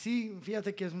Sí,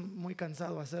 fíjate que es muy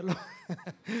cansado hacerlo.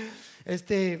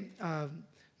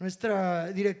 Nuestra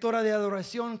directora de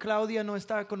adoración, Claudia, no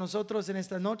está con nosotros en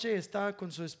esta noche, está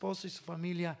con su esposo y su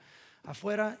familia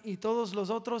afuera. Y todos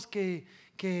los otros que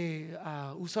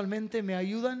usualmente me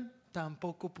ayudan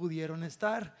tampoco pudieron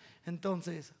estar.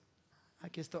 Entonces,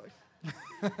 aquí estoy.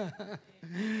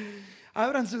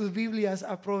 Abran sus Biblias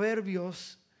a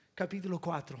Proverbios capítulo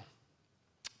 4.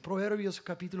 Proverbios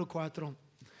capítulo 4.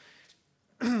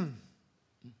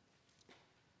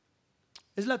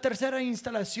 Es la tercera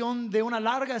instalación de una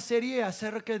larga serie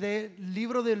acerca del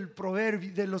libro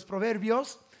de los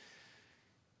proverbios,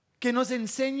 que nos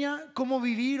enseña cómo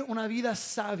vivir una vida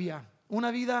sabia,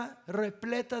 una vida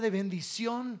repleta de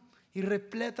bendición y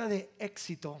repleta de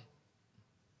éxito.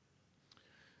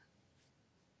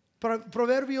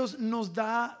 Proverbios nos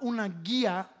da una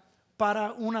guía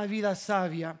para una vida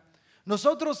sabia.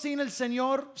 Nosotros sin el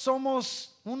Señor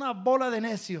somos una bola de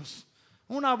necios,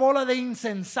 una bola de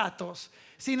insensatos.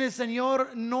 Sin el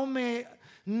Señor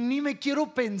ni me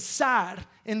quiero pensar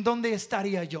en dónde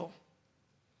estaría yo.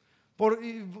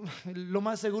 Lo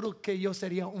más seguro que yo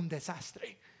sería un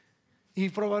desastre, y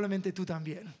probablemente tú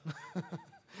también.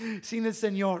 Sin el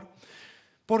Señor.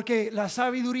 Porque la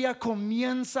sabiduría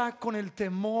comienza con el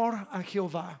temor a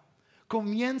Jehová,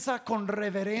 comienza con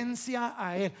reverencia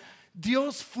a Él.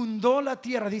 Dios fundó la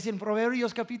tierra, dice en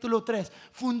Proverbios capítulo 3,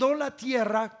 fundó la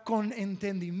tierra con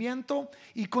entendimiento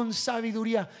y con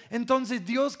sabiduría. Entonces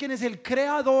Dios, quien es el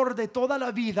creador de toda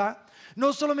la vida,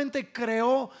 no solamente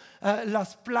creó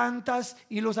las plantas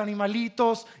y los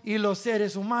animalitos y los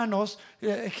seres humanos,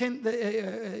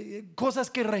 cosas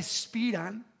que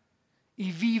respiran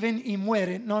y viven y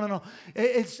mueren. No.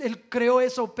 Él creó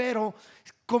eso, pero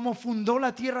como fundó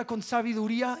la tierra con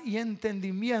sabiduría y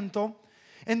entendimiento,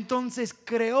 entonces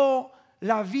creó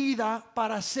la vida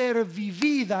para ser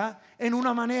vivida en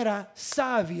una manera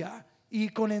sabia y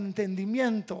con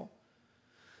entendimiento.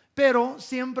 Pero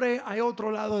siempre hay otro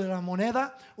lado de la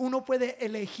moneda. Uno puede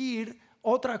elegir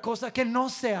otra cosa que no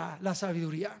sea la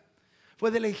sabiduría.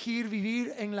 Puede elegir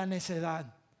vivir en la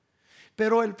necedad.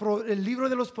 Pero el libro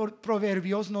de los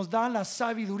proverbios nos da la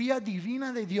sabiduría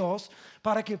divina de Dios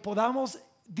para que podamos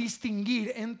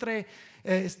distinguir entre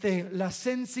la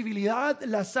sensibilidad,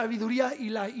 la sabiduría y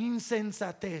la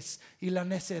insensatez y la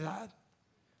necedad.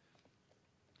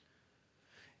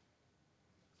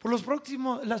 Por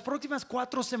las próximas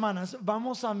 4 semanas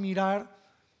vamos a mirar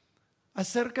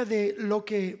acerca de lo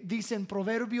que dicen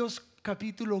Proverbios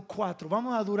capítulo 4.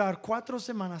 Vamos a durar 4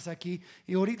 semanas aquí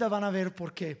y ahorita van a ver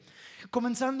por qué.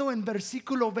 Comenzando en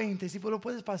versículo 20, si lo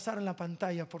puedes pasar en la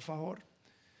pantalla, por favor.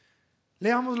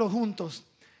 Leámoslo juntos.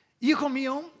 Hijo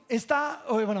mío,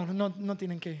 no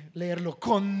tienen que leerlo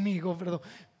conmigo, perdón.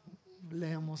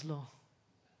 Leámoslo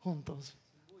juntos.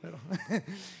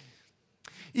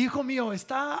 Hijo mío,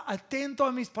 está atento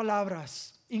a mis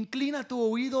palabras, inclina tu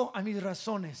oído a mis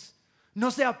razones.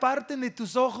 No se aparten de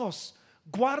tus ojos,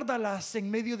 guárdalas en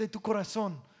medio de tu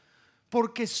corazón,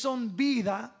 porque son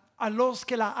vida a los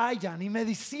que la hallan y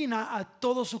medicina a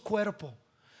todo su cuerpo.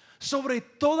 Sobre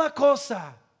toda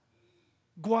cosa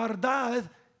guarda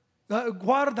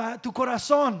tu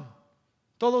corazón.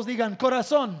 Todos digan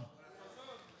corazón,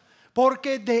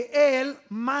 porque de él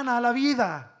mana la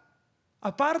vida.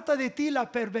 Aparta de ti la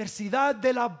perversidad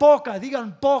de la boca,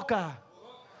 digan boca,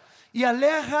 y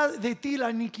aleja de ti la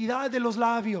iniquidad de los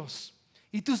labios.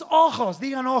 Y tus ojos,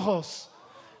 digan ojos,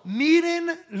 miren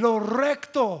lo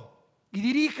recto y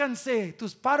diríjanse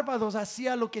tus párpados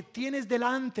hacia lo que tienes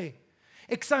delante.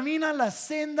 Examina la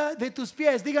senda de tus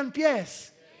pies, digan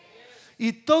pies,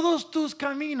 y todos tus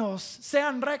caminos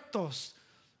sean rectos.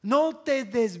 No te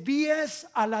desvíes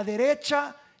a la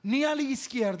derecha ni a la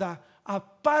izquierda.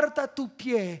 Aparta tu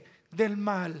pie del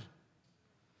mal.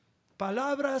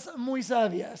 Palabras muy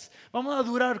sabias. Vamos a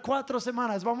durar 4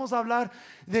 semanas. Vamos a hablar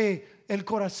de el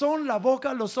corazón, la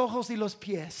boca, los ojos y los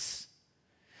pies.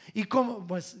 Y como,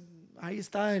 pues ahí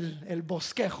está el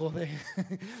bosquejo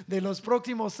de los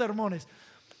próximos sermones.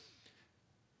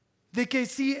 De que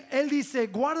si Él dice,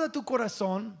 guarda tu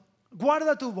corazón,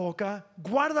 guarda tu boca,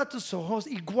 guarda tus ojos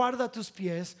y guarda tus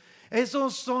pies.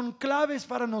 Esos son claves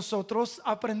para nosotros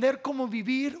aprender cómo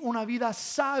vivir una vida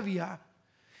sabia.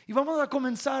 Y vamos a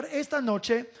comenzar esta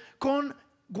noche con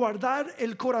guardar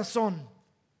el corazón.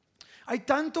 Hay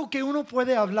tanto que uno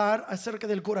puede hablar acerca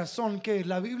del corazón, que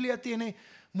la Biblia tiene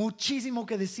muchísimo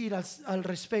que decir al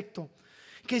respecto,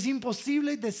 que es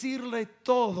imposible decirlo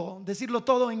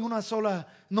todo en una sola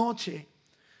noche,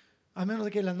 a menos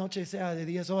de que la noche sea de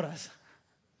 10 horas.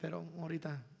 Pero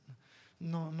ahorita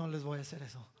no les voy a hacer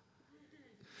eso.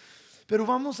 Pero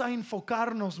vamos a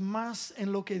enfocarnos más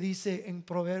en lo que dice en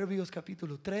Proverbios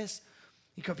capítulo 3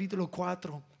 y capítulo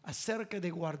 4 acerca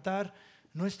de guardar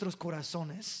nuestros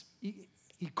corazones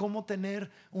y cómo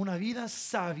tener una vida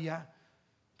sabia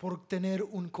por tener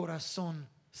un corazón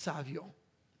sabio.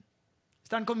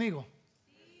 ¿Están conmigo?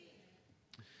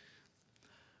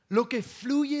 Lo que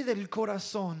fluye del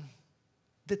corazón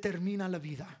determina la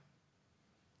vida.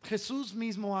 Jesús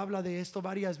mismo habla de esto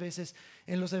varias veces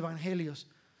en los evangelios.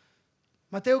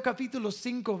 Mateo capítulo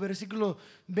 5 versículo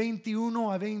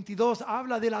 21 a 22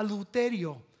 habla del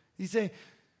adulterio. Dice: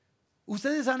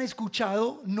 ustedes han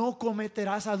escuchado, no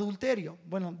cometerás adulterio.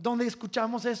 Bueno, ¿dónde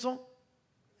escuchamos eso?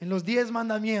 En los 10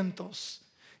 mandamientos.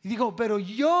 Y dijo: pero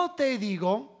yo te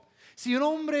digo, si un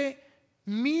hombre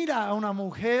mira a una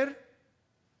mujer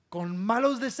con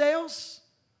malos deseos,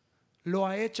 lo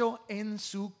ha hecho en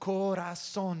su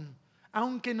corazón,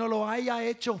 aunque no lo haya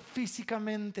hecho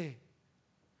físicamente,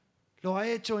 lo ha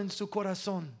hecho en su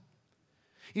corazón.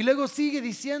 Y luego sigue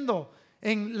diciendo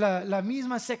en la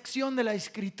misma sección de la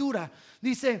escritura,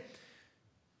 dice: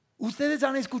 ustedes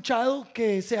han escuchado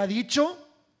que se ha dicho,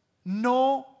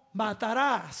 no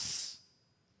matarás.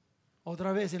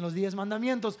 Otra vez en los 10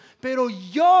 mandamientos. Pero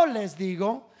yo les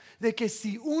digo de que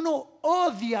si uno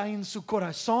odia en su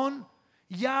corazón,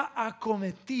 ya ha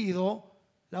cometido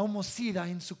la homicida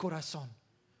en su corazón.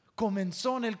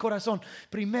 Comenzó en el corazón.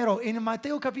 Primero, en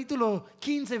Mateo capítulo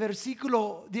 15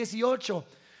 versículo 18,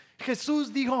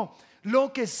 Jesús dijo: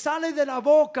 lo que sale de la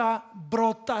boca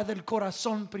brota del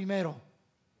corazón primero.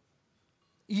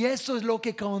 Y eso es lo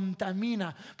que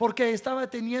contamina, porque estaba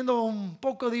teniendo un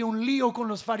poco de un lío con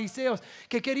los fariseos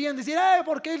que querían decir: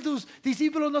 ¿por qué tus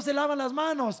discípulos no se lavan las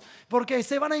manos? Porque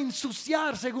se van a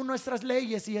ensuciar según nuestras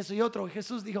leyes y eso y otro. Y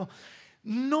Jesús dijo: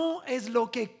 no es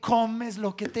lo que comes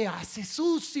lo que te hace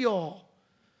sucio,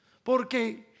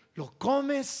 porque lo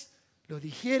comes, lo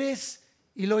digieres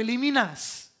y lo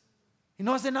eliminas y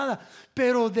no hace nada,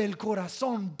 pero del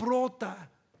corazón brota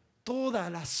toda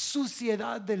la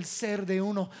suciedad del ser de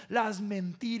uno, las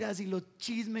mentiras y los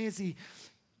chismes y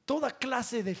toda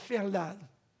clase de fealdad.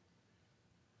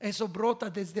 Eso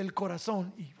brota desde el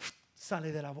corazón y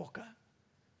sale de la boca.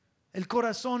 El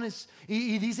corazón es,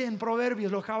 y dice en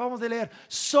Proverbios, lo acabamos de leer: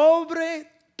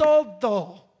 sobre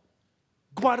todo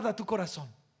guarda tu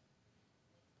corazón.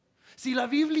 Si la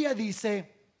Biblia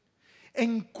dice: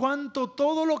 en cuanto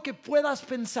todo lo que puedas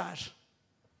pensar,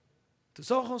 tus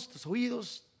ojos, tus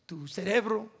oídos, tu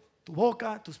cerebro, tu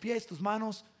boca, tus pies, tus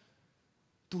manos,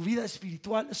 tu vida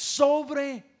espiritual,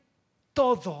 sobre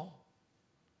todo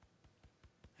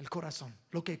el corazón,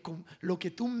 lo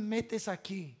que tú metes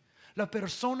aquí, la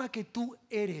persona que tú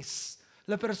eres,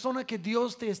 la persona que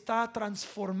Dios te está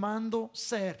transformando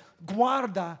ser,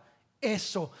 guarda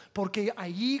eso, porque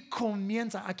allí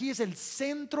comienza, aquí es el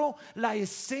centro, la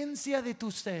esencia de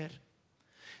tu ser.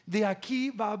 De aquí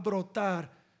va a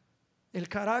brotar el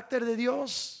carácter de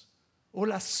Dios o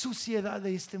la suciedad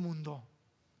de este mundo.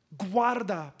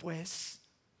 Guarda pues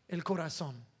el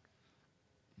corazón.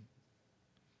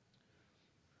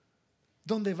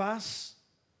 Donde vas,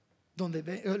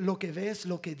 lo que ves,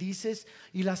 lo que dices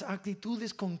y las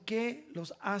actitudes con que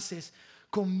los haces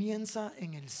comienza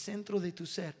en el centro de tu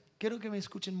ser. Quiero que me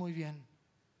escuchen muy bien.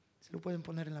 Si lo pueden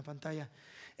poner en la pantalla.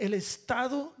 El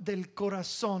estado del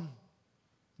corazón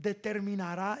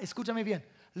determinará, escúchame bien,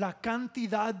 la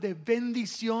cantidad de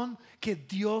bendición que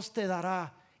Dios te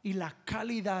dará y la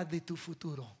calidad de tu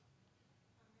futuro.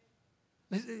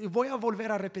 Voy a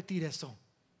volver a repetir eso.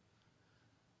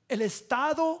 El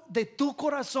estado de tu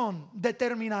corazón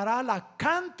determinará la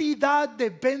cantidad de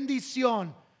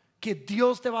bendición que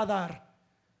Dios te va a dar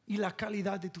y la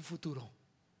calidad de tu futuro.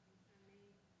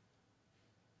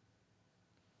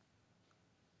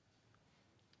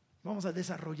 Vamos a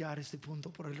desarrollar este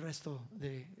punto por el resto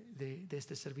de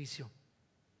este servicio.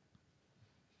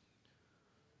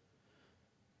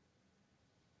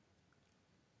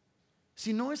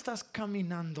 Si no estás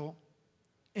caminando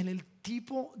en el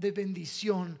tipo de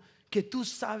bendición que tú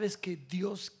sabes que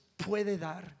Dios puede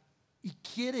dar y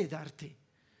quiere darte,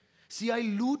 si hay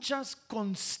luchas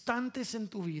constantes en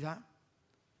tu vida,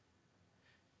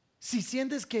 si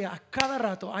sientes que a cada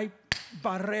rato hay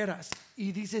barreras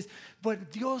y dices: pues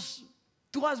Dios,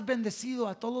 tú has bendecido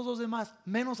a todos los demás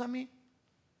menos a mí.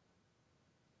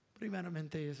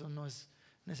 Primeramente, eso no es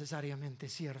necesariamente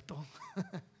cierto.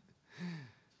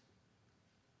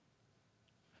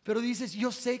 Pero dices: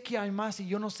 yo sé que hay más y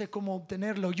yo no sé cómo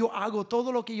obtenerlo. Yo hago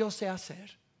todo lo que yo sé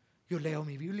hacer. Yo leo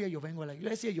mi Biblia, yo vengo a la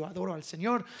iglesia, yo adoro al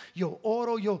Señor, yo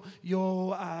oro, yo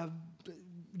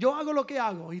hago lo que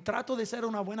hago y trato de ser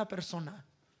una buena persona.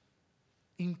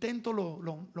 intento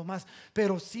lo más,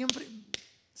 pero siempre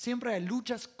hay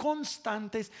luchas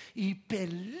constantes y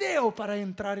peleo para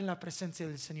entrar en la presencia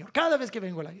del Señor. Cada vez que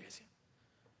vengo a la iglesia,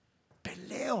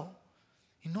 peleo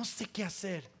y no sé qué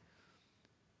hacer.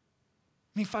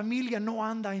 Mi familia no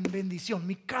anda en bendición,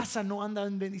 mi casa no anda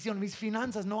en bendición, mis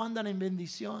finanzas no andan en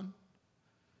bendición.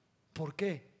 ¿Por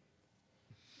qué?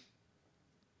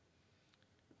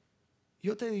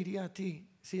 Yo te diría a ti,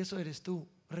 si eso eres tú,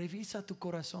 revisa tu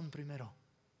corazón primero.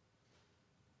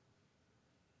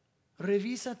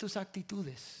 Revisa tus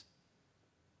actitudes.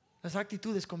 Las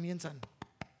actitudes comienzan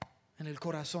en el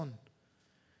corazón.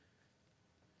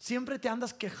 ¿Siempre te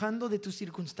andas quejando de tu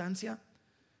circunstancia?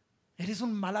 ¿Eres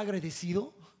un mal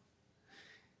agradecido?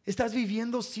 ¿Estás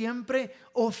viviendo siempre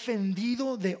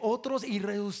ofendido de otros y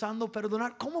rehusando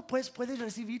perdonar? ¿Cómo pues puedes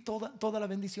recibir toda la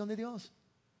bendición de Dios?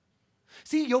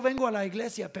 Sí, yo vengo a la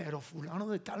iglesia, pero fulano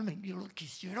de tal yo lo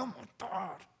quisiera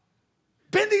matar.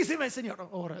 Bendíceme, Señor.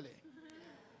 Órale.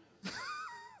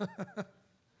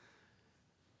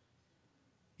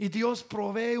 Y Dios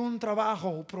provee un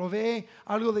trabajo, provee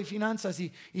algo de finanzas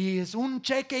y es un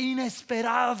cheque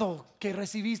inesperado que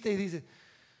recibiste y dices,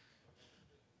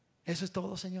 ¿eso es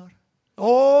todo, Señor?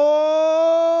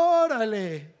 Órale.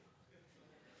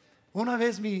 Una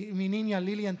vez mi niña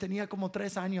Lilian tenía como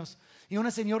 3 años y una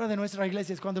señora de nuestra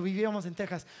iglesia, cuando vivíamos en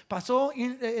Texas, pasó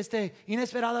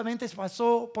inesperadamente,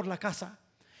 pasó por la casa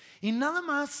y nada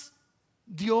más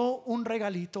dio un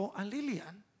regalito a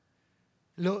Lilian.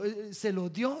 Se lo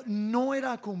dio, no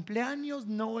era cumpleaños,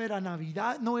 no era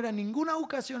Navidad, no era ninguna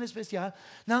ocasión especial.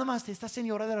 Nada más esta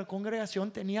señora de la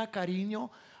congregación tenía cariño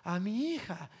a mi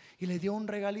hija y le dio un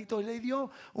regalito y le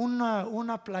dio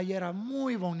una playera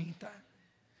muy bonita.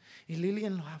 Y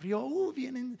Lilian lo abrió,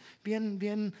 bien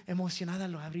emocionada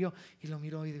lo abrió y lo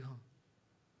miró y dijo,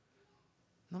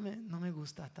 no me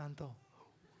gusta tanto.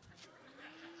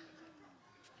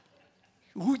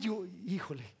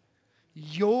 Híjole,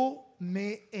 yo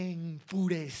me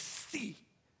enfurecí,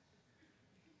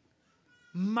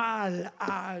 mal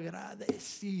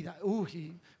agradecida.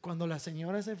 Cuando la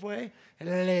señora se fue,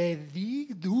 le di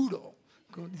duro.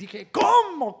 Dije,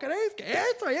 ¿cómo crees que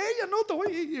esto y ella no te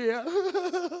voy a...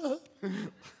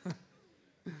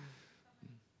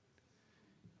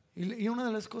 Y una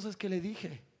de las cosas que le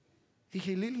dije,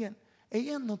 Lilian,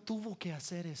 ella no tuvo que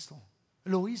hacer esto,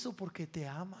 lo hizo porque te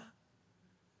ama.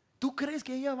 ¿Tú crees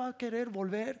que ella va a querer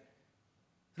volver,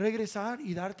 regresar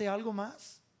y darte algo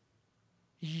más?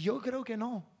 Y yo creo que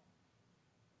no.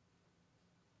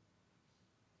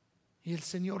 Y el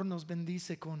Señor nos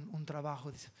bendice con un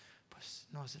trabajo. Dice, pues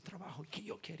no es el trabajo que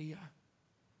yo quería.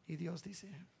 Y Dios dice,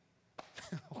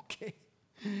 ok,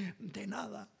 de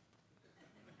nada.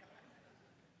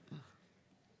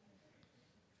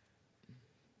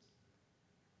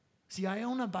 Si hay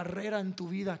una barrera en tu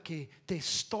vida que te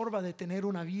estorba de tener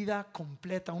una vida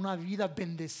completa, una vida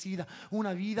bendecida,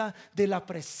 una vida de la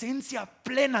presencia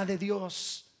plena de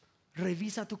Dios,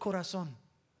 revisa tu corazón,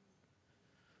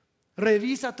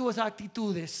 revisa tus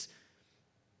actitudes,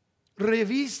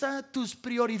 revisa tus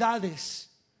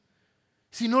prioridades.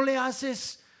 Si no le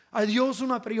haces a Dios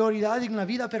una prioridad en la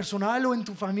vida personal o en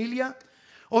tu familia,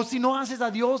 o si no haces a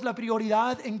Dios la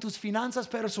prioridad en tus finanzas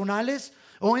personales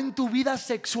o en tu vida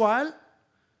sexual,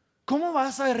 ¿cómo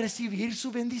vas a recibir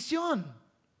su bendición?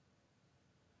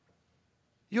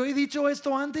 Yo he dicho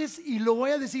esto antes y lo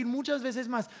voy a decir muchas veces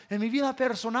más. En mi vida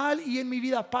personal y en mi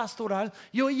vida pastoral,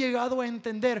 yo he llegado a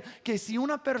entender que si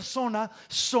una persona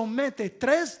somete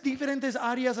 3 diferentes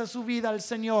áreas a su vida al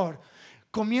Señor,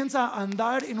 comienza a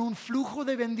andar en un flujo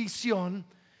de bendición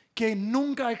que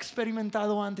nunca ha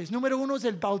experimentado antes. Número 1 es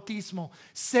el bautismo.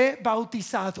 Sé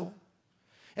bautizado.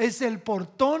 Es el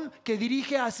portón que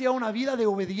dirige hacia una vida de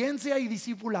obediencia y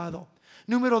discipulado.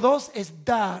 Número 2 es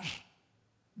dar.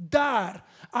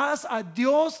 Haz a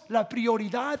Dios la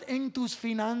prioridad en tus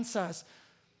finanzas.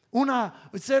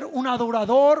 Ser un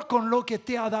adorador con lo que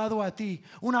te ha dado a ti.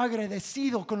 Un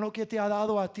agradecido con lo que te ha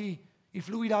dado a ti. Y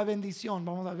fluirá bendición.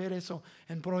 Vamos a ver eso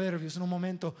en Proverbios en un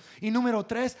momento. Y número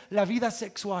 3, la vida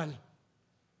sexual.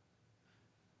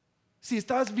 Si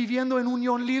estás viviendo en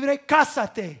unión libre,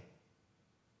 cásate.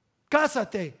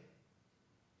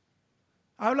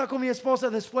 Habla con mi esposa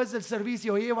después del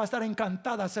servicio y ella va a estar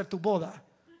encantada de hacer tu boda.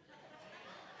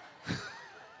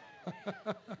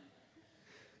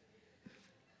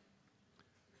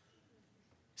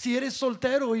 Si eres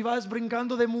soltero y vas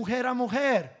brincando de mujer a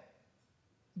mujer,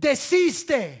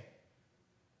 desiste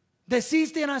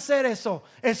en hacer eso.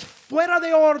 Es fuera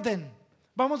de orden.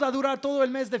 Vamos a durar todo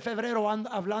el mes de febrero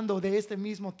hablando de este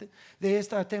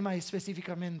tema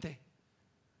específicamente.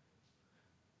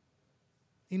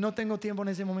 Y no tengo tiempo en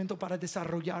ese momento para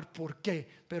desarrollar por qué.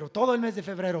 Pero todo el mes de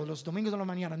febrero, los domingos de la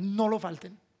mañana, no lo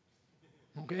falten.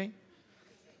 ¿Ok?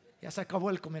 Ya se acabó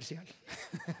el comercial.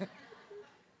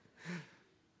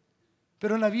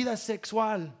 Pero en la vida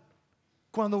sexual,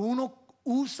 cuando uno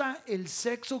usa el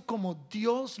sexo como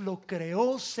Dios lo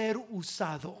creó ser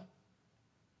usado,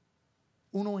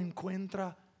 uno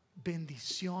encuentra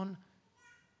bendición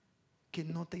que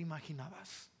no te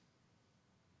imaginabas.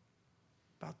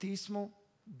 Bautismo,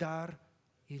 dar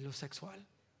y lo sexual.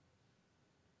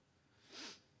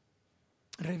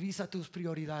 Revisa tus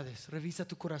prioridades, revisa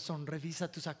tu corazón,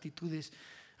 revisa tus actitudes,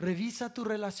 revisa tu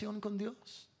relación con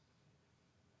Dios.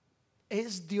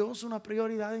 ¿Es Dios una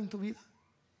prioridad en tu vida?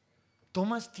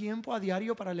 ¿Tomas tiempo a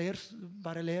diario para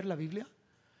leer la Biblia?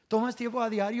 ¿Tomas tiempo a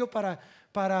diario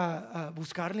para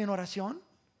buscarle en oración?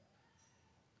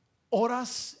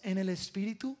 ¿Oras en el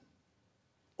Espíritu?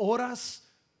 ¿Oras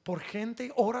por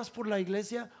gente? ¿Oras por la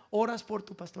iglesia? ¿Oras por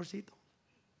tu pastorcito?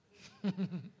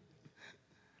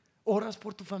 ¿Oras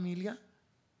por tu familia?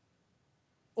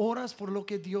 ¿Oras por lo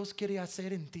que Dios quiere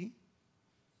hacer en ti?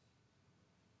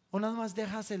 ¿O nada más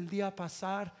dejas el día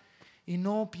pasar y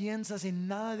no piensas en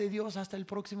nada de Dios hasta el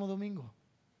próximo domingo?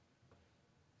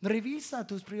 Revisa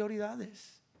tus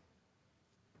prioridades.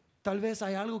 Tal vez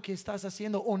hay algo que estás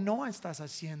haciendo o no estás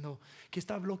haciendo que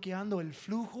está bloqueando el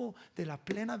flujo de la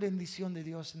plena bendición de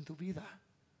Dios en tu vida.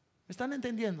 ¿Me están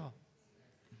entendiendo?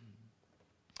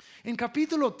 En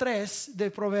capítulo 3 de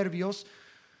Proverbios,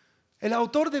 el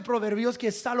autor de Proverbios, que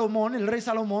es Salomón, el rey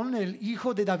Salomón, el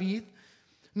hijo de David,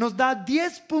 nos da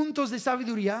 10 puntos de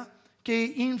sabiduría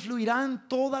que influirán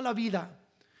toda la vida.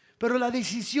 Pero la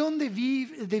decisión de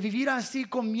vivir así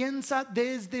comienza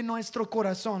desde nuestro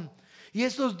corazón. Y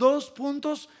estos 2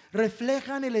 puntos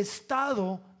reflejan el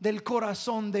estado del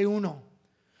corazón de uno.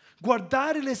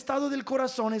 Guardar el estado del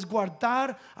corazón es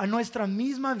guardar a nuestra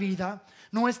misma vida,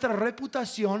 nuestra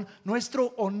reputación, nuestro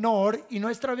honor y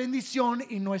nuestra bendición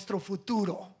y nuestro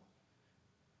futuro.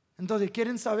 Entonces,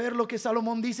 ¿quieren saber lo que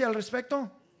Salomón dice al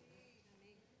respecto?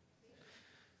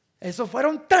 Eso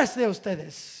fueron 3 de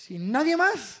ustedes. ¿Y nadie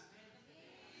más?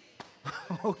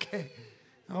 Ok.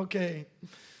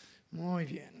 Muy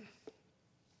bien.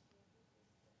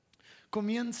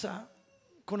 Comienza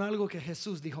con algo que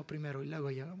Jesús dijo primero y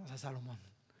luego llegamos a Salomón.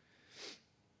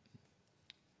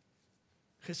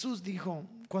 Jesús dijo,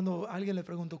 cuando alguien le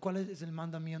preguntó cuál es el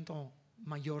mandamiento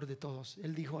mayor de todos,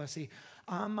 él dijo así: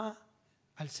 ama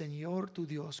al Señor tu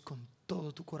Dios con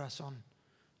todo tu corazón,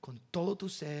 con todo tu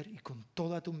ser y con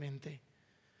toda tu mente.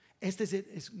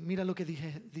 Mira lo que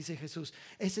dice Jesús.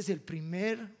 Este es el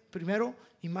primero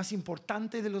y más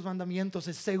importante de los mandamientos.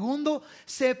 El segundo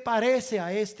se parece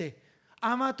a este: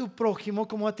 ama a tu prójimo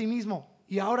como a ti mismo.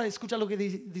 Y ahora escucha lo que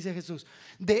dice Jesús.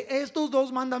 De estos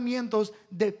 2 mandamientos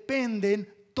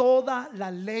dependen toda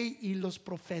la ley y los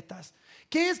profetas.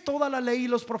 ¿Qué es toda la ley y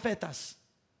los profetas?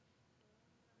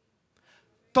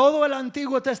 Todo el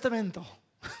Antiguo Testamento.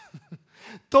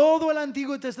 Todo el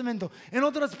Antiguo Testamento. En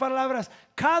otras palabras,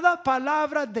 cada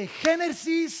palabra de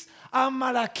Génesis a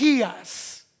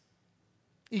Malaquías,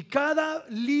 y cada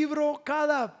libro,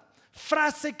 cada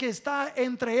frase que está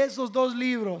entre esos 2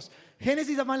 libros,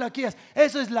 Génesis a Malaquías,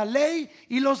 eso es la ley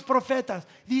y los profetas.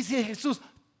 Dice Jesús,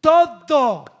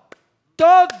 todo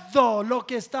lo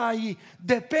que está ahí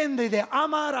depende de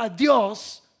amar a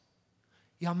Dios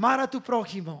y amar a tu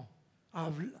prójimo.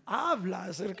 Habla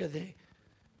acerca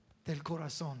del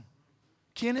corazón.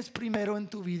 ¿Quién es primero en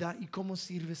tu vida y cómo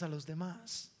sirves a los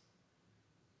demás?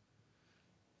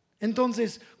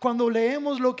 Entonces, cuando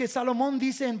leemos lo que Salomón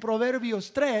dice en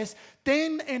Proverbios 3,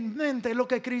 ten en mente lo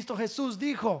que Cristo Jesús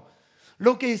dijo.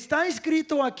 Lo que está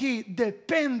escrito aquí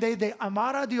depende de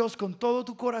amar a Dios con todo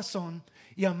tu corazón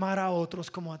y amar a otros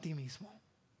como a ti mismo.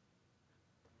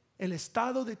 El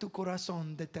estado de tu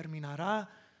corazón determinará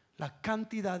la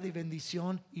cantidad de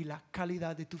bendición y la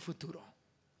calidad de tu futuro.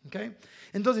 ¿Okay?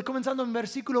 Entonces, comenzando en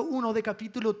versículo 1 de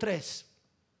capítulo 3,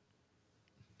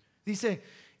 dice: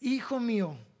 hijo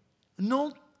mío,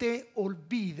 no te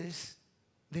olvides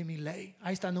de mi ley.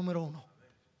 Ahí está, número 1.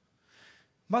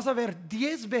 Vas a ver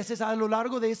 10 veces a lo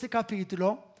largo de este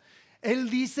capítulo, él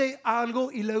dice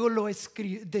algo y luego lo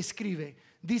describe.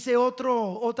 Dice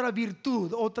otra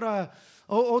virtud,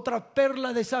 otra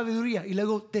perla de sabiduría, y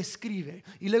luego describe.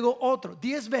 Y luego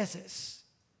 10 veces.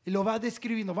 Y lo va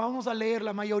describiendo. Vamos a leer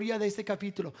la mayoría de este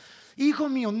capítulo. Hijo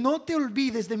mío, no te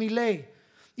olvides de mi ley,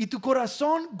 y tu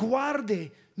corazón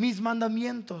guarde mis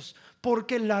mandamientos,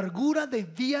 porque largura de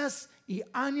días y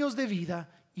años de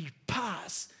vida y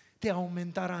paz te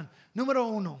aumentarán. Número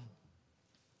 1.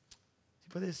 Si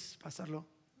puedes pasarlo.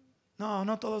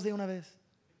 No todos de una vez.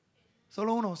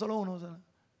 Solo uno.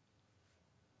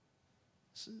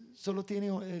 ¿Solo tiene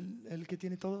el que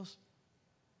tiene todos?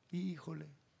 Híjole.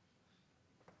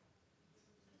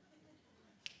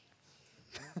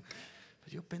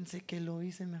 Pues yo pensé que lo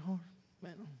hice mejor.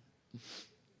 Bueno.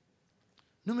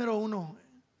 Número 1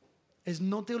 es: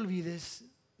 no te olvides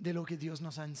de lo que Dios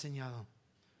nos ha enseñado,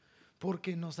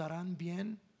 porque nos darán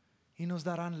bien y nos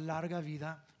darán larga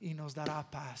vida y nos dará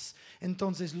paz.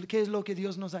 Entonces, ¿qué es lo que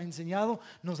Dios nos ha enseñado?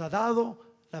 Nos ha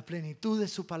dado la plenitud de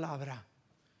su palabra.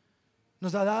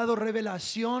 Nos ha dado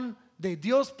revelación de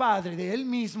Dios Padre, de Él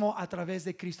mismo, a través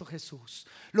de Cristo Jesús.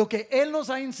 Lo que Él nos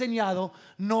ha enseñado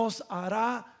nos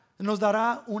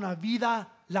dará una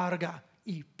vida larga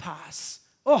y paz.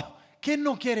 Oh, ¿quién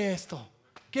no quiere esto?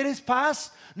 ¿Quieres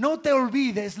paz? No te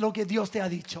olvides lo que Dios te ha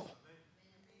dicho.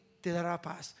 Te dará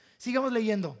paz. Sigamos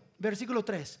leyendo. Versículo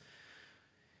 3.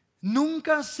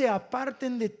 Nunca se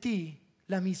aparten de ti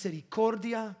la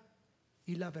misericordia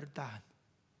y la verdad.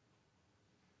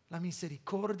 La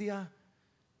misericordia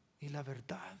y la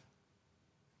verdad.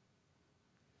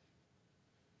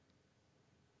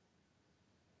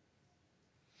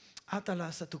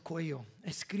 Átalas a tu cuello,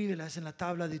 escríbelas en la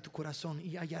tabla de tu corazón,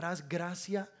 y hallarás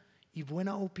gracia y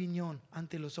buena opinión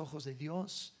ante los ojos de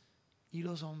Dios y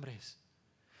los hombres.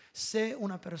 Sé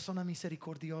una persona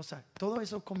misericordiosa. Todo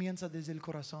eso comienza desde el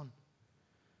corazón.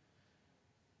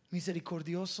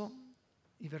 Misericordioso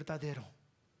y verdadero,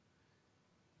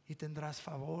 y tendrás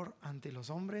favor ante los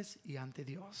hombres y ante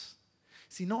Dios.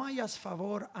 Si no hayas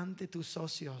favor ante tus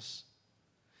socios,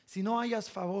 si no hayas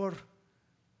favor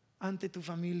ante tu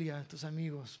familia, tus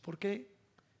amigos, porque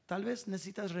tal vez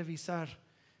necesitas revisar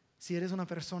si eres una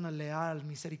persona leal,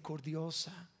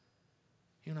 misericordiosa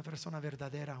y una persona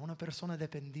verdadera, una persona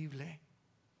dependible.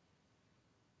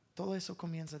 Todo eso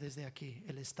comienza desde aquí.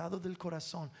 El estado del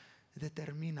corazón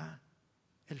determina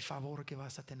el favor que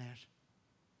vas a tener.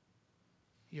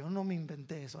 Yo no me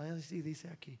inventé eso, así dice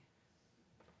aquí.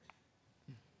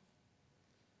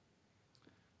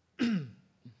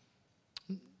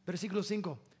 Versículo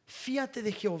 5. Fíate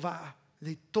de Jehová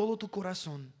de todo tu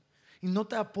corazón y no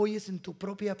te apoyes en tu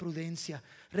propia prudencia.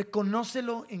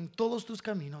 Reconócelo en todos tus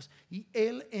caminos y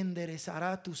Él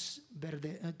enderezará tus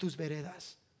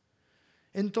veredas.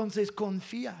 Entonces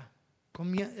confía.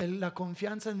 La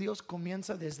confianza en Dios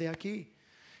comienza desde aquí.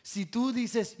 Si tú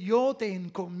dices: yo te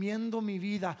encomiendo mi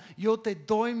vida, yo te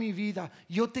doy mi vida,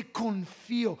 yo te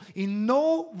confío y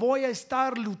no voy a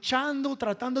estar luchando,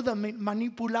 tratando de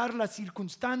manipular la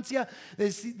circunstancia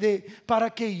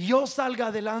para que yo salga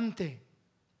adelante.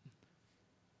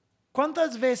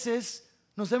 ¿Cuántas veces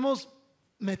nos hemos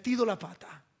metido la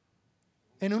pata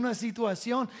en una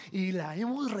situación y la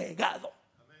hemos regado?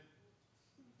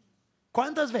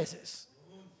 ¿Cuántas veces?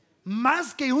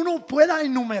 Más que uno pueda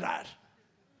enumerar.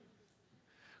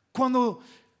 Cuando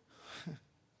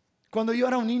yo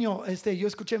era un niño, yo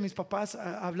escuché a mis papás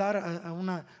hablar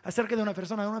acerca de una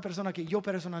persona que yo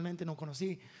personalmente no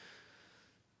conocí,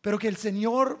 pero que el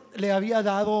Señor le había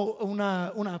dado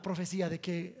una profecía de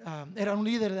que era un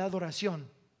líder de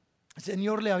adoración. El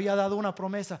Señor le había dado una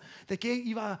promesa de que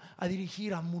iba a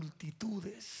dirigir a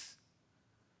multitudes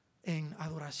en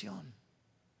adoración.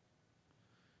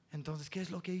 Entonces, ¿qué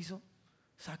es lo que hizo?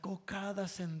 Sacó cada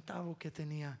centavo que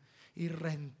tenía y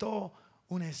rentó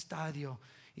un estadio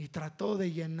y trató de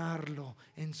llenarlo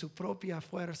en su propia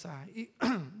fuerza. Y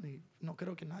no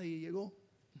creo que nadie llegó.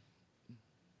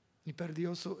 Y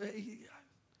perdió su...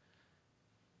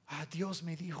 Dios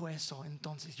me dijo eso,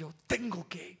 entonces yo tengo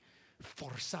que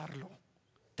forzarlo.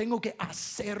 Tengo que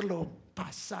hacerlo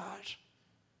pasar.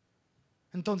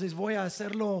 Entonces voy a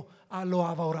hacerlo a lo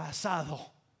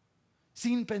aborazado,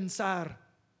 sin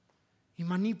pensar, y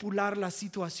manipular la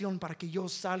situación para que yo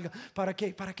salga. ¿Para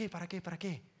qué? ¿Para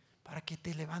que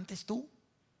te levantes tú?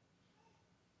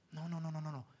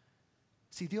 No.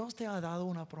 Si Dios te ha dado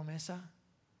una promesa,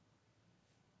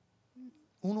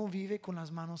 uno vive con las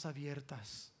manos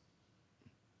abiertas.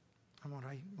 Amor,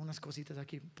 hay unas cositas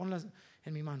aquí, ponlas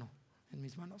en mi mano, en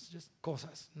mis manos, just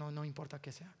cosas, no importa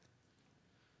qué sea.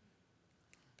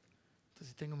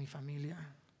 Entonces tengo mi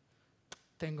familia,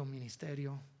 tengo un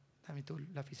ministerio. Dame tu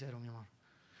lapicero, mi amor.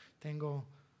 Tengo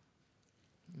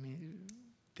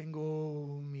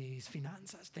mis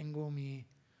finanzas, tengo mi...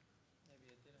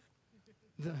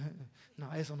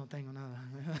 No, eso no tengo nada.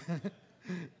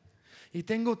 Y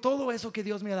tengo todo eso que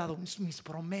Dios me ha dado, mis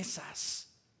promesas.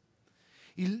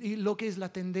 Y lo que es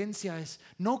la tendencia es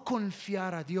no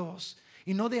confiar a Dios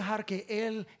y no dejar que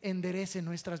Él enderece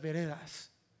nuestras veredas,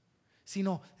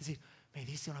 sino decir: me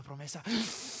diste una promesa,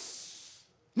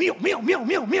 mío.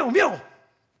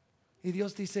 Y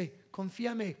Dios dice: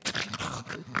 confíame.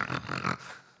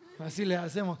 Así le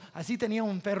hacemos. Así tenía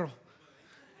un perro.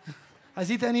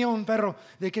 Así tenía un perro,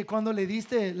 de que cuando le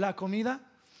diste la comida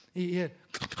y él,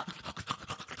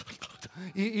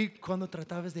 y cuando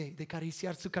tratabas de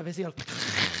acariciar su cabeza y él,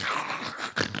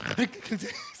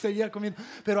 seguía comiendo.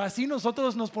 Pero así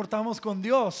nosotros nos portamos con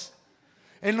Dios.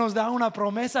 Él nos da una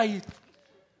promesa y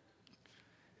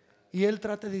Él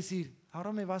trata de decir,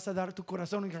 ahora me vas a dar tu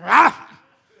corazón. Y ¡ah!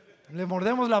 Le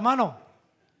mordemos la mano.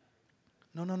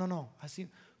 No. Así,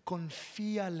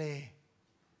 confíale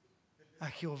a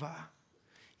Jehová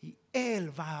y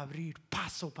Él va a abrir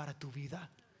paso para tu vida.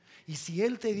 Y si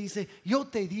Él te dice, yo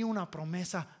te di una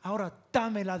promesa, ahora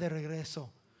dámela de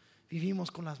regreso.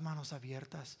 Vivimos con las manos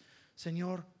abiertas.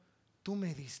 Señor, tú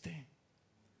me diste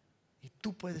y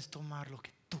tú puedes tomar lo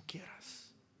que tú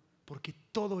quieras, porque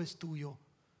todo es tuyo.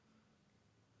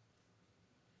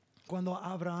 Cuando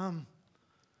Abraham,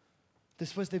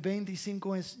 después de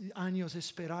 25 años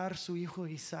esperar su hijo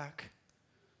Isaac,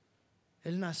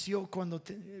 él nació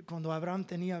cuando Abraham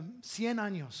tenía 100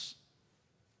 años.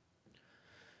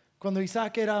 Cuando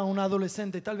Isaac era un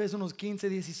adolescente, tal vez unos 15,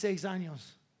 16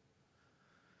 años,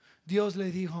 Dios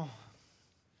le dijo,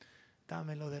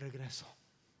 dámelo de regreso.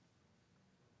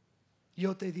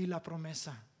 Yo te di la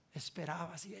promesa.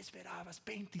 Esperabas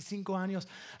 25 años.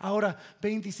 Ahora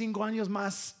 25 años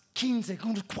más 15,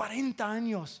 unos 40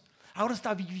 años. Ahora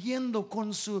está viviendo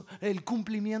con el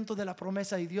cumplimiento de la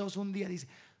promesa. Y Dios un día dice,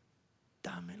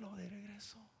 dámelo de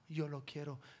regreso. Yo lo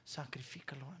quiero,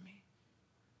 sacrifícalo a mí.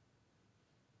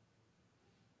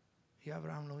 Y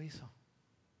Abraham lo hizo.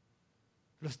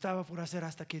 Lo estaba por hacer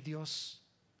hasta que Dios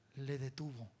le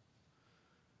detuvo.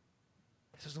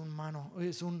 Eso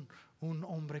es un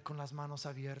hombre con las manos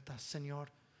abiertas.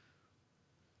 Señor,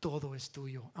 todo es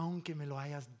tuyo. Aunque me lo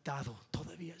hayas dado,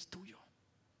 todavía es tuyo.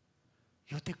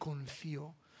 Yo te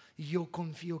confío. Y yo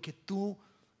confío que tú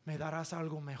me darás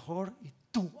algo mejor y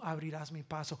tú abrirás mi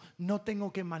paso. No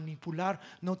tengo que manipular,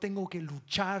 no tengo que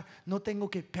luchar, no tengo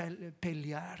que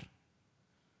pelear.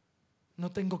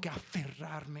 No tengo que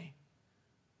aferrarme,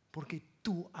 porque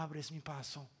tú abres mi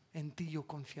paso. En ti yo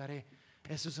confiaré.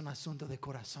 Eso es un asunto de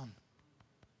corazón.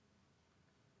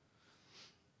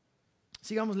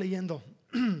 Sigamos leyendo.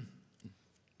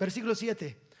 Versículo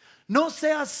 7. No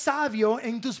seas sabio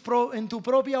en tu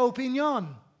propia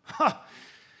opinión.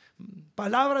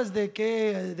 Palabras de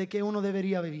que uno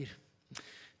debería vivir.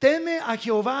 Teme a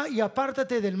Jehová y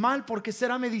apártate del mal, porque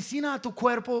será medicina a tu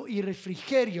cuerpo y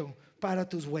refrigerio para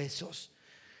tus huesos.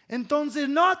 Entonces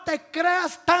no te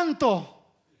creas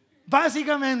tanto,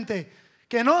 básicamente,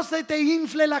 que no se te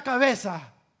infle la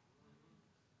cabeza.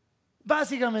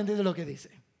 Básicamente es lo que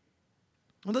dice.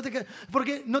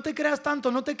 Porque no te creas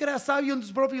tanto, no te creas sabio en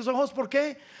tus propios ojos. ¿Por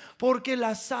qué? Porque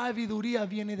la sabiduría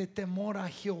viene de temor a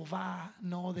Jehová,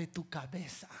 no de tu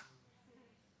cabeza.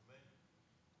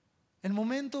 El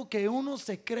momento que uno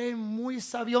se cree muy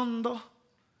sabiondo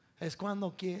es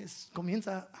cuando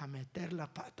comienza a meter la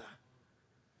pata.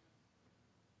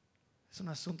 Es un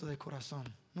asunto de corazón.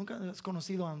 ¿Nunca has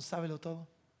conocido a un sábelo todo?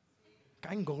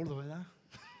 Caen gordo, ¿verdad?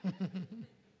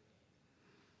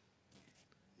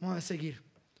 Vamos a seguir.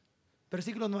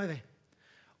 Versículo 9.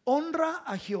 Honra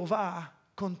a Jehová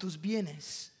con tus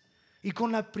bienes y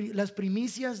con las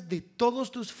primicias de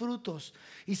todos tus frutos,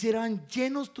 y serán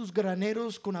llenos tus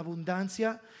graneros con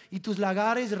abundancia, y tus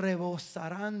lagares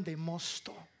rebosarán de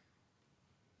mosto.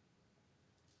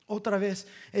 Otra vez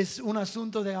es un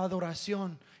asunto de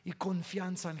adoración y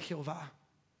confianza en Jehová.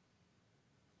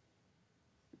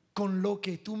 Con lo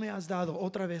que tú me has dado,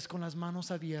 otra vez con las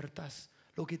manos abiertas,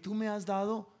 lo que tú me has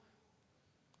dado,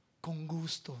 con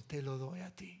gusto te lo doy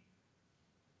a ti.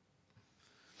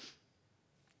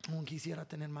 Aún quisiera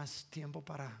tener más tiempo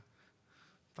para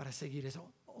seguir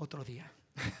eso otro día.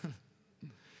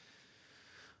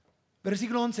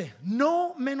 Versículo 11.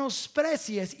 No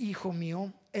menosprecies, hijo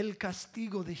mío, el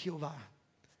castigo de Jehová,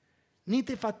 ni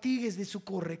te fatigues de su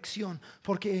corrección,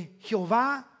 porque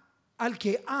Jehová al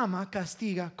que ama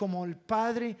castiga, como el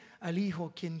padre al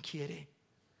hijo quien quiere.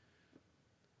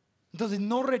 Entonces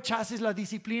no rechaces la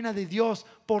disciplina de Dios.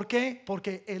 ¿Por qué?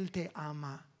 Porque Él te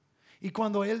ama. Y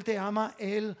cuando Él te ama,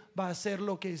 Él va a hacer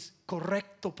lo que es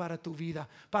correcto para tu vida,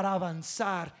 para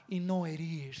avanzar y no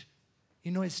herir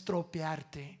y no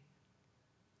estropearte.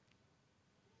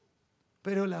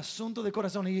 Pero el asunto de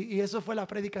corazón, y eso fue la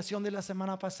predicación de la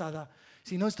semana pasada.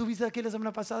 Si no estuviste aquí la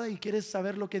semana pasada y quieres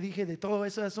saber lo que dije de todo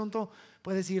ese asunto,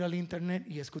 puedes ir al internet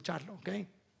y escucharlo, ¿ok?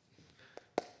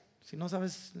 Si no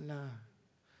sabes la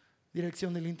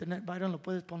dirección del internet, Byron, lo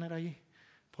puedes poner ahí,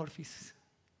 porfis.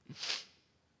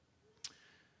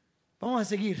 Vamos a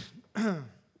seguir.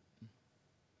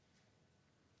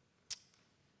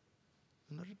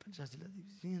 No repensas la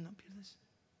división, no pierdes.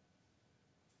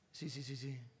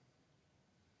 Sí.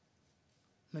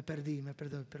 Me perdí,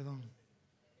 perdón.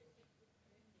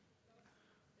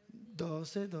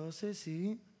 12,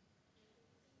 sí.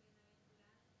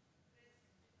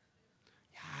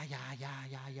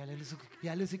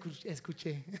 Ya les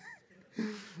escuché.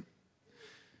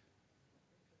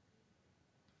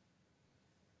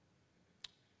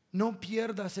 No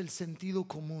pierdas el sentido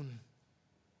común.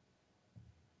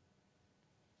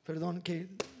 Perdón que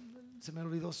se me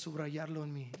olvidó subrayarlo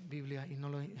en mi Biblia y no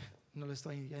lo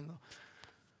estoy yendo.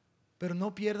 Pero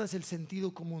no pierdas el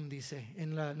sentido común, dice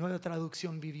en la Nueva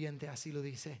Traducción Viviente, así lo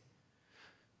dice.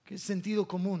 ¿Qué es sentido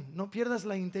común? No pierdas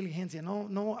la inteligencia,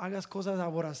 no hagas cosas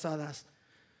aborazadas.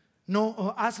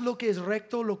 No, haz lo que es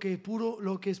recto, lo que es puro,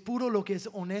 lo que es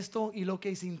honesto y lo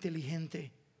que es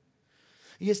inteligente.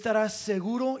 Y estarás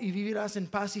seguro y vivirás en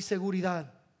paz y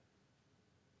seguridad.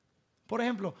 Por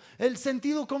ejemplo, el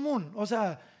sentido común, o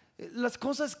sea, las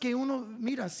cosas que uno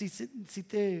mira, si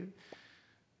te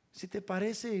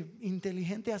parece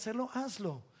inteligente hacerlo,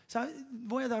 hazlo. ¿Sabes?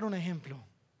 Voy a dar un ejemplo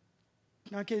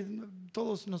a que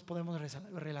todos nos podemos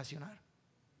relacionar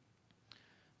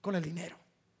con el dinero.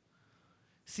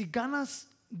 Si ganas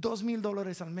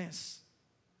 $2,000 al mes,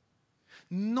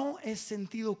 no es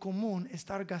sentido común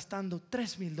estar gastando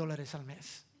 $3,000 al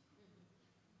mes.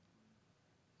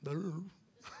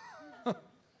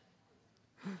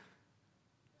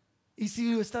 Y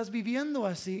si lo estás viviendo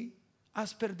así,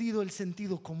 has perdido el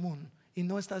sentido común y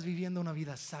no estás viviendo una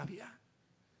vida sabia.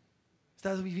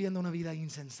 Estás viviendo una vida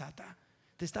insensata.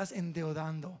 Te estás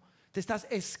endeudando, te estás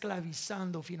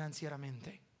esclavizando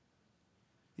financieramente.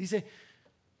 Dice,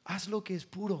 haz lo que es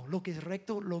puro, lo que es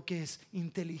recto, lo que es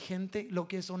inteligente, lo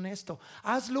que es honesto.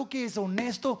 Haz lo que es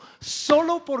honesto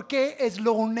solo porque es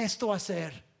lo honesto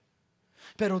hacer.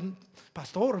 Pero,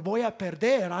 pastor, voy a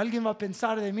perder, alguien va a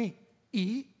pensar de mí.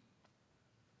 ¿Y?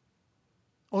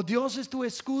 O Dios es tu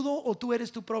escudo o tú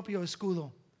eres tu propio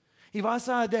escudo. ¿Y vas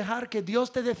a dejar que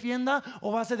Dios te defienda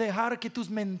o vas a dejar que tus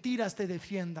mentiras te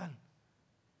defiendan?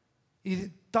 Y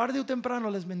tarde o temprano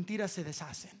las mentiras se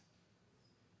deshacen.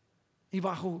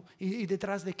 ¿Y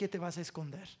detrás de qué te vas a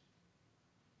esconder?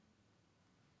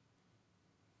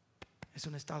 Es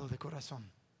un estado de corazón,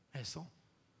 eso.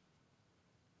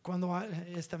 Cuando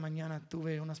esta mañana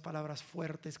tuve unas palabras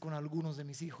fuertes con algunos de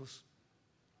mis hijos,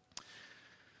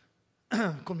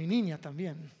 con mi niña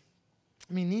también.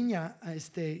 Mi niña,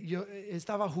 yo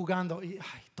estaba jugando y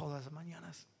todas las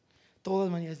mañanas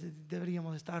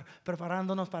deberíamos estar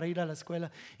preparándonos para ir a la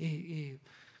escuela y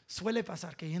suele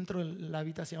pasar que entro en la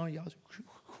habitación y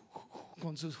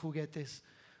con sus juguetes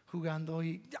jugando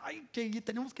y que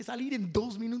tenemos que salir en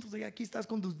 2 minutos y aquí estás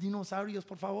con tus dinosaurios,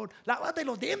 por favor, lávate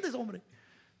los dientes, hombre.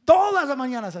 Todas las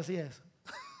mañanas así es.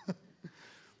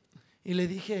 Y le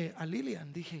dije a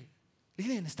Lilian,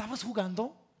 Lilian, ¿estabas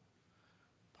jugando?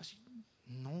 Pues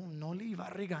no le iba a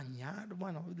regañar,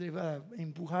 bueno, le iba a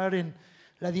empujar en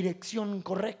la dirección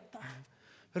correcta,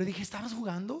 pero dije, ¿estabas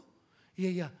jugando? Y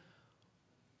ella,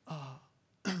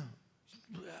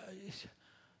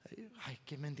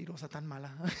 qué mentirosa tan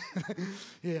mala.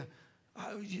 Y ella,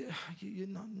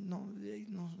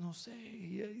 no sé.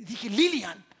 Y dije,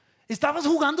 Lilian, ¿estabas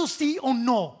jugando sí o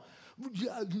no?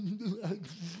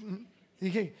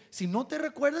 Dije, si no te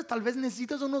recuerdas, tal vez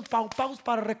necesitas unos paus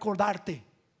para recordarte.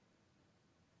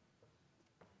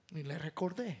 Y le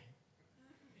recordé.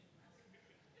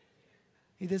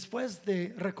 Y después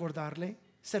de recordarle,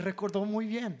 se recordó muy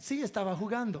bien. Sí, estaba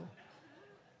jugando.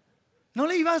 No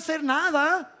le iba a hacer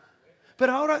nada.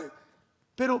 Pero ahora,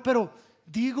 pero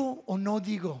digo o no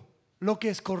digo lo que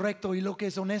es correcto y lo que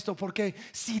es honesto, porque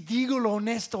si digo lo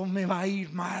honesto me va a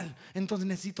ir mal. Entonces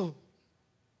necesito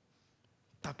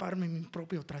taparme mi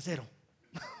propio trasero.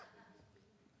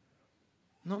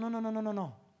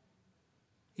 No.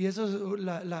 Y eso es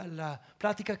la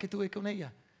plática que tuve con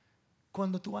ella.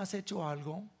 Cuando tú has hecho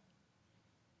algo,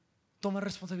 toma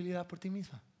responsabilidad por ti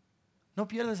misma. No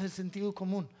pierdas el sentido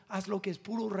común. Haz lo que es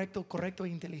puro, recto, correcto e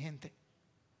inteligente.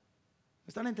 ¿Me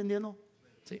están entendiendo?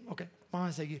 Sí, ok, vamos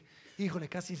a seguir. Híjole,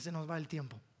 casi se nos va el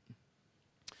tiempo.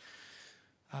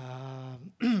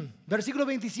 Versículo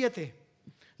 27.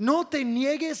 No te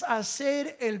niegues a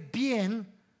hacer el bien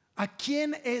a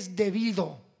quien es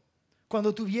debido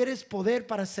cuando tuvieres poder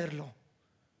para hacerlo.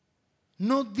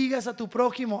 No digas a tu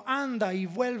prójimo, anda y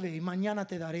vuelve y mañana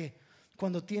te daré,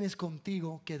 cuando tienes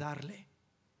contigo que darle.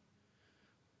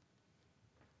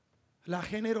 La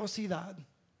generosidad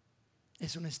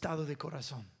es un estado de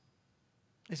corazón.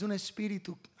 Es un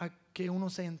espíritu a que uno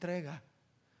se entrega.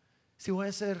 Si voy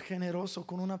a ser generoso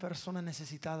con una persona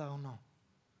necesitada o no.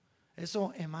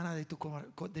 Eso emana de tu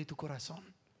corazón.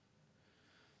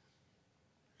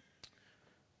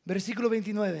 Versículo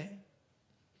 29.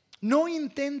 No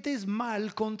intentes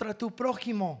mal contra tu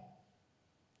prójimo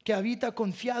que habita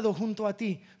confiado junto a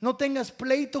ti. No tengas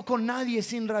pleito con nadie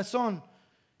sin razón,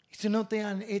 si no te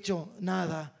han hecho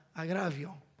nada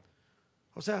agravio.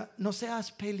 O sea, no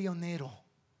seas peleonero.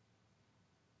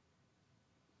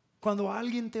 Cuando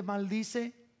alguien te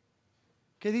maldice,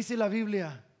 ¿qué dice la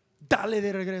Biblia? Dale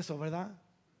de regreso, ¿verdad?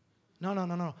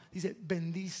 No. Dice,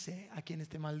 bendice a quienes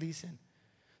te maldicen.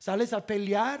 ¿Sales a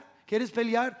pelear? ¿Quieres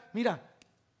pelear? Mira,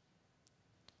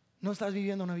 no estás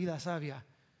viviendo una vida sabia.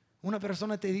 Una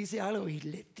persona te dice algo y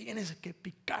le tienes que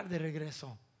picar de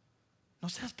regreso. No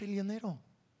seas peleonero.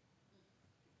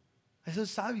 Eso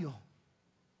es sabio.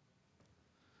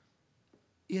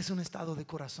 Y es un estado de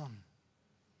corazón.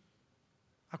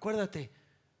 Acuérdate,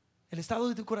 el estado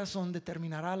de tu corazón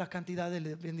determinará la cantidad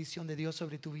de bendición de Dios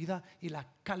sobre tu vida y la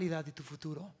calidad de tu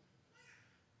futuro.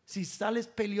 Si sales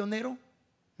peleonero,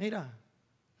 mira,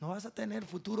 no vas a tener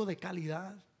futuro de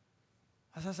calidad.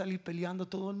 Vas a salir peleando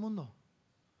todo el mundo.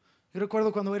 Yo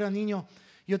recuerdo cuando era niño,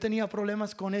 yo tenía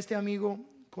problemas con este amigo,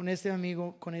 con este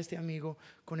amigo, con este amigo,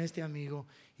 con este amigo,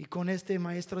 y con este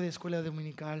maestro de escuela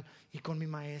dominical, y con mi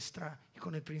maestra, y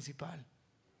con el principal.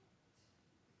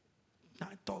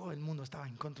 Todo el mundo estaba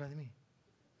en contra de mí.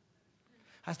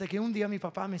 Hasta que un día mi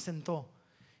papá me sentó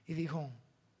y dijo,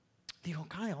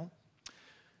 Kyle,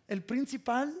 ¿el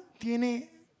principal tiene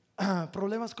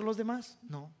problemas con los demás?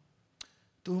 No.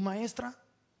 ¿Tu maestra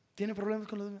tiene problemas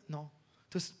con los demás? No.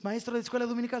 ¿Tu maestro de escuela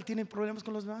dominical tiene problemas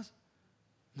con los demás?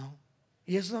 No.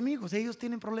 ¿Y esos amigos, ellos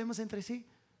tienen problemas entre sí?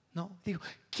 No. Digo,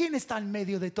 ¿quién está en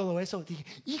medio de todo eso? Dije,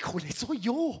 híjole, soy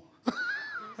yo.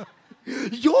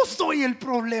 Yo soy el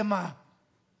problema.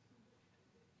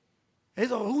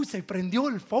 Eso, se prendió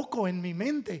el foco en mi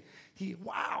mente. Y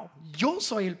wow, yo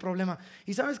soy el problema.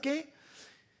 ¿Y sabes qué?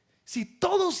 Si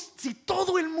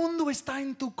todo el mundo está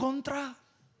en tu contra,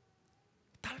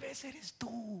 tal vez eres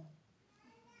tú.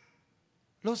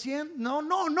 Lo siento,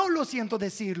 no lo siento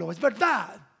decirlo, es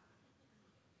verdad.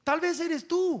 Tal vez eres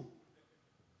tú.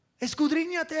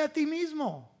 Escudriñate a ti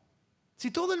mismo.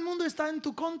 Si todo el mundo está en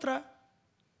tu contra,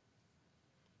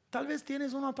 tal vez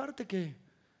tienes una parte que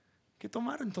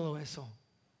tomar en todo eso.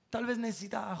 Tal vez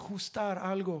necesitas ajustar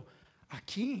algo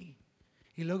aquí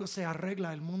y luego se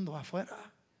arregla el mundo afuera.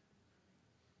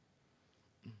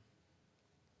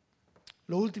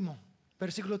 Lo último,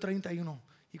 versículo 31,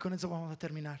 y con eso vamos a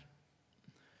terminar.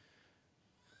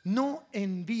 No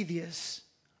envidies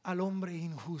al hombre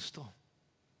injusto,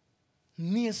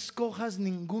 ni escojas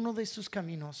ninguno de sus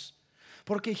caminos,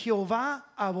 porque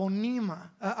Jehová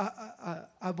abomina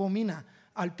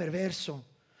al perverso,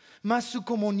 mas su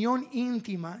comunión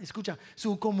íntima, escucha,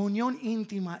 su comunión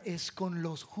íntima es con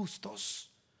los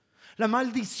justos. La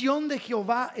maldición de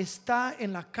Jehová está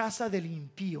en la casa del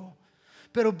impío,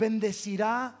 pero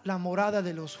bendecirá la morada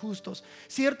de los justos.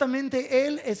 Ciertamente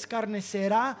él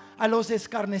escarnecerá a los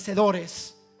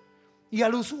escarnecedores, y a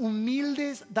los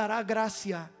humildes dará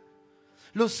gracia.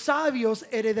 Los sabios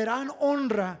heredarán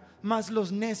honra, mas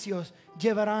los necios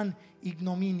llevarán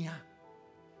ignominia.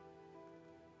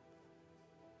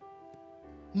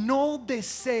 No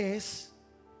desees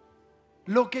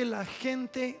lo que la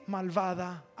gente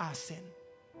malvada hacen.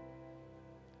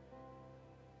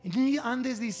 Ni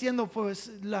andes diciendo,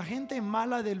 pues la gente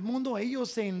mala del mundo, ellos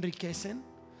se enriquecen,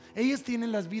 ellos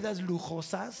tienen las vidas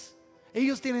lujosas,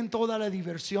 ellos tienen toda la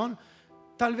diversión.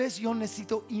 Tal vez yo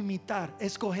necesito imitar,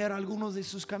 escoger algunos de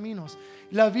sus caminos.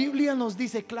 La Biblia nos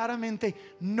dice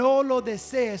claramente, no lo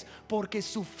desees, porque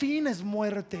su fin es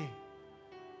muerte.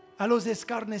 A los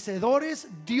escarnecedores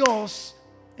Dios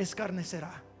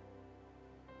escarnecerá.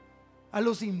 A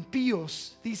los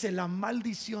impíos, dice, la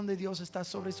maldición de Dios está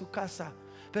sobre su casa,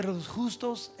 pero los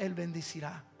justos Él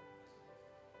bendecirá.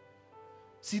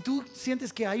 Si tú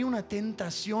sientes que hay una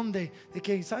tentación de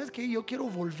que, ¿sabes qué? Yo quiero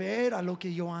volver a lo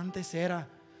que yo antes era,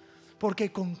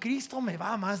 porque con Cristo me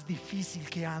va más difícil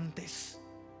que antes.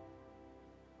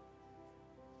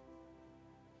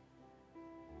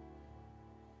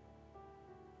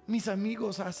 Mis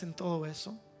amigos hacen todo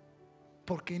eso,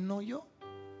 ¿por qué no yo?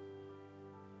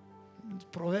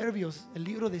 Proverbios, el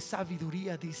libro de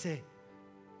sabiduría dice,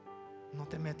 no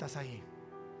te metas ahí,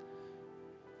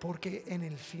 porque en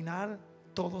el final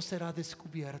todo será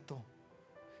descubierto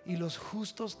y los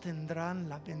justos tendrán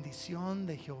la bendición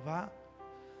de Jehová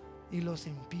y los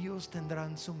impíos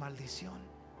tendrán su maldición.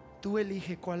 Tú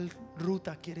elige cuál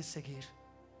ruta quieres seguir.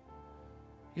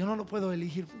 Yo no lo puedo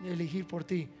elegir por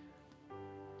ti.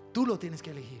 Tú lo tienes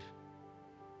que elegir.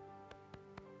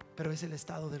 Pero es el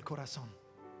estado del corazón.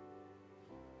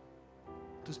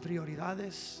 Tus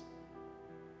prioridades,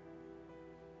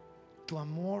 tu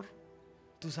amor,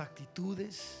 tus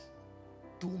actitudes,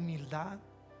 tu humildad,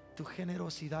 tu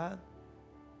generosidad,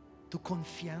 tu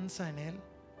confianza en Él,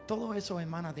 todo eso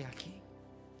emana de aquí.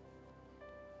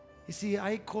 Y si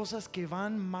hay cosas que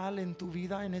van mal en tu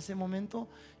vida en ese momento,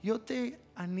 yo te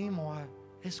animo a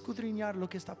escudriñar lo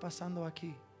que está pasando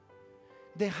aquí.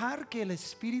 Dejar que el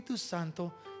Espíritu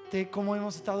Santo, como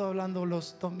hemos estado hablando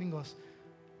los domingos,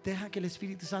 deja que el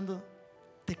Espíritu Santo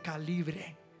te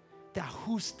calibre, te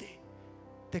ajuste,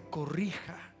 te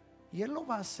corrija. Y Él lo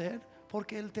va a hacer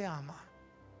porque Él te ama.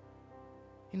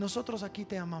 Y nosotros aquí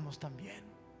te amamos también.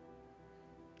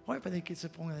 Voy a pedir que se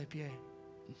ponga de pie.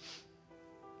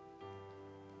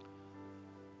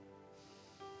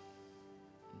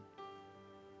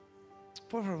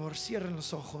 Por favor, cierren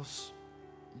los ojos.